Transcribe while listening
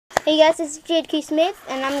Hey guys, this is JK Smith,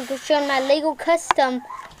 and I'm showing my Lego custom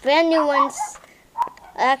brand new ones.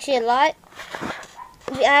 Actually, a lot.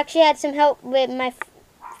 I actually had some help with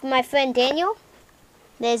my friend Daniel.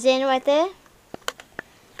 There's Daniel right there.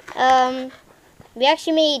 We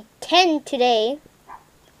actually made 10 today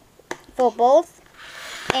for both,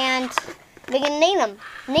 and we're gonna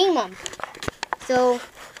name them. So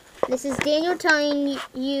this is Daniel telling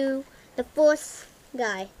you the fourth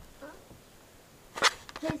guy.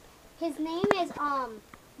 His name is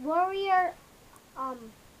Warrior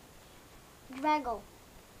Drago.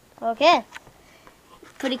 Okay,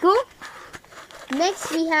 pretty cool.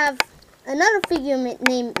 Next we have another figure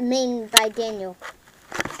made by Daniel.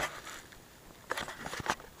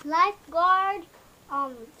 Lifeguard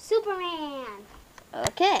Superman.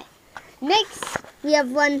 Okay. Next we have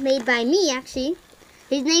one made by me actually.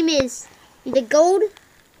 His name is the Gold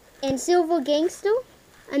and Silver Gangster.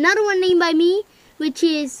 Another one named by me, which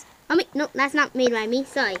is no, that's not made by me.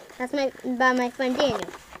 Sorry, that's by my friend Daniel.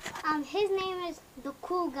 His name is the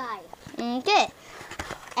Cool Guy. Okay.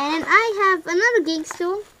 And I have another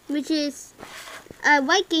gangster, which is a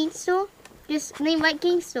white gangster, just named White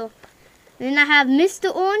Gangster. And then I have Mr.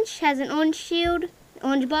 Orange, has an orange shield,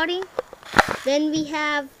 orange body. Then we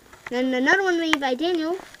have another one made by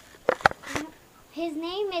Daniel. His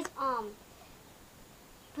name is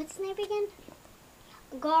what's his name again?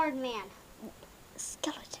 Guard Man.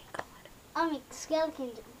 Skeleton Guard.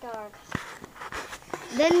 Skeleton Guard.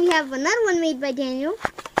 Then we have another one made by Daniel.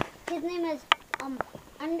 His name is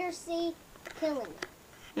Undersea Killing.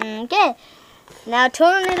 Okay. Now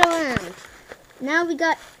turn it around. Now we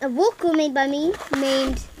got a vocal made by me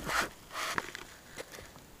named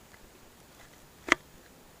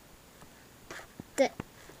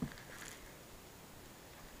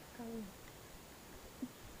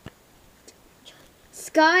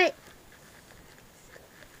Scott.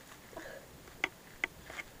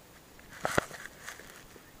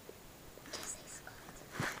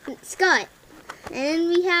 Scott. And then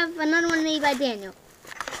we have another one made by Daniel.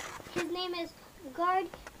 His name is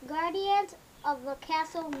Guardians of the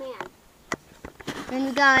Castle Man. And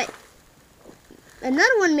we got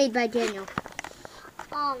another one made by Daniel.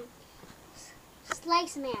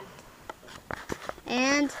 Slice Man.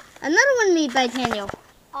 And another one made by Daniel.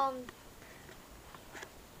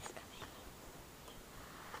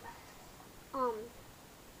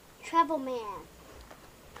 Travel Man.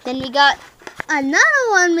 Then we got another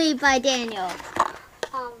one made by Daniel.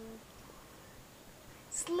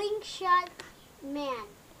 Slingshot Man.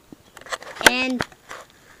 And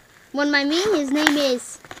one by me, his name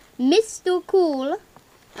is Mr. Cool.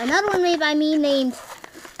 Another one made by me named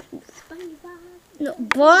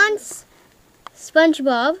Bronze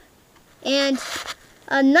SpongeBob. And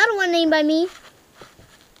another one named by me,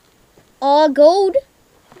 All Gold.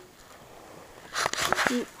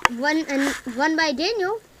 One by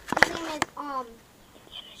Daniel. His name is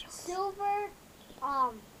Silver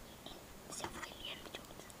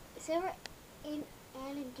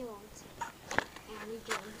Indiana Jones.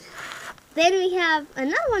 Then we have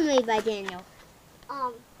another one made by Daniel.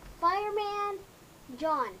 Fireman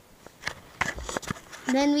John.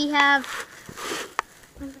 Then we have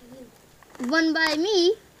one by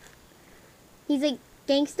me. He's a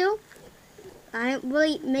gangster. I don't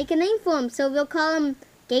really make a name for him, so we'll call him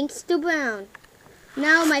Gangster Brown.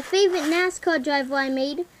 Now my favorite NASCAR driver I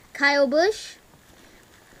made, Kyle Busch.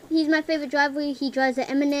 He's my favorite driver. He drives the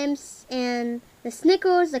M&Ms and the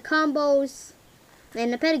Snickers, the combos,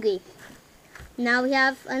 and the pedigree. Now we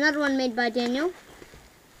have another one made by Daniel.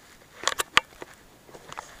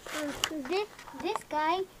 This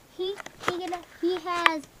guy, he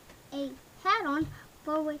has a hat on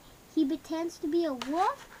for when he pretends to be a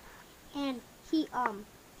wolf, and he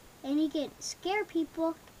can scare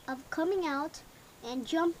people of coming out and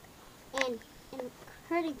jump and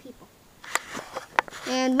hurting people.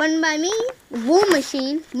 And one by me, War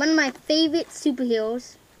Machine, one of my favorite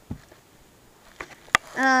superheroes.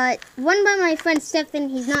 One by my friend Stefan.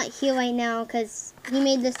 He's not here right now because he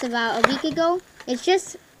made this about a week ago. It's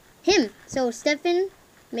just him. So Stefan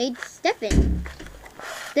made Stefan.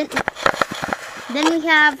 Then we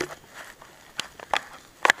have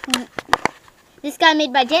this guy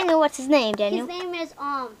made by Daniel. What's his name, Daniel? His name is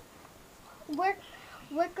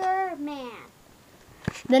Wicker Man.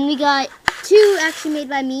 Then we got two actually made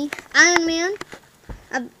by me. Iron Man.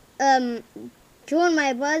 Join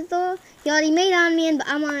my brother. He already made Iron Man, but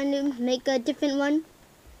I wanted to make a different one.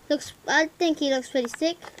 I think he looks pretty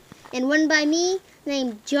sick. And one by me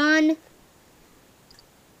named John.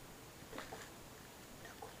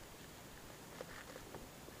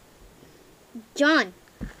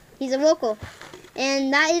 He's a local.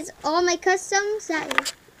 And that is all my customs.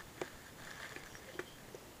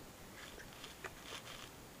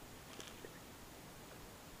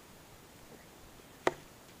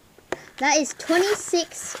 That is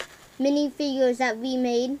 26 minifigures that we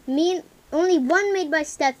made. Only one made by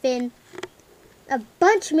Stefan, a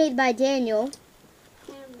bunch made by Daniel,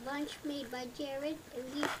 and a bunch made by Jared. And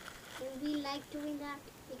we like doing that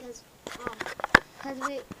because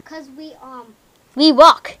we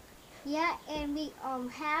walk. Yeah, and we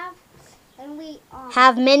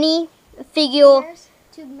have many figures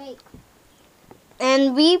to make.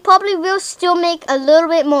 And we probably will still make a little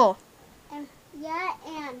bit more. And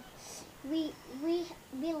we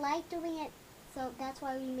like doing it, so that's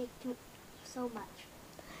why we make so much.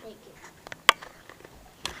 Thank you.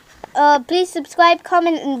 Please subscribe,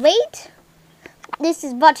 comment, and rate. This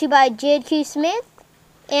is brought to you by J.Q. Smith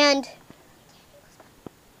and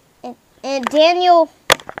Daniel,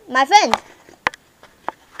 my friend.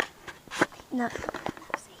 No,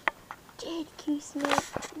 J.Q.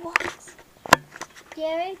 Smith rocks.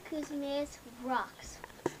 J.Q. Smith rocks.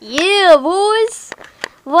 Yeah, boys.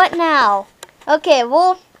 What now? Okay,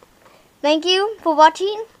 well, thank you for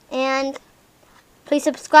watching, and please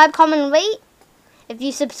subscribe, comment, and rate. If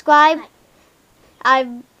you subscribe,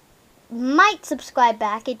 I might subscribe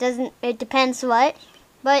back. It depends what.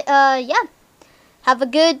 But yeah. Have a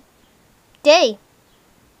good day.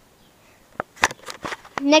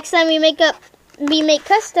 Next time we make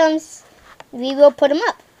customs, we will put them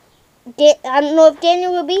up. I don't know if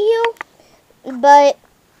Daniel will be here, but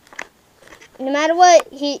no matter what,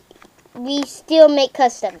 we still make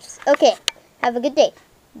customs. Okay. Have a good day.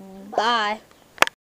 Bye.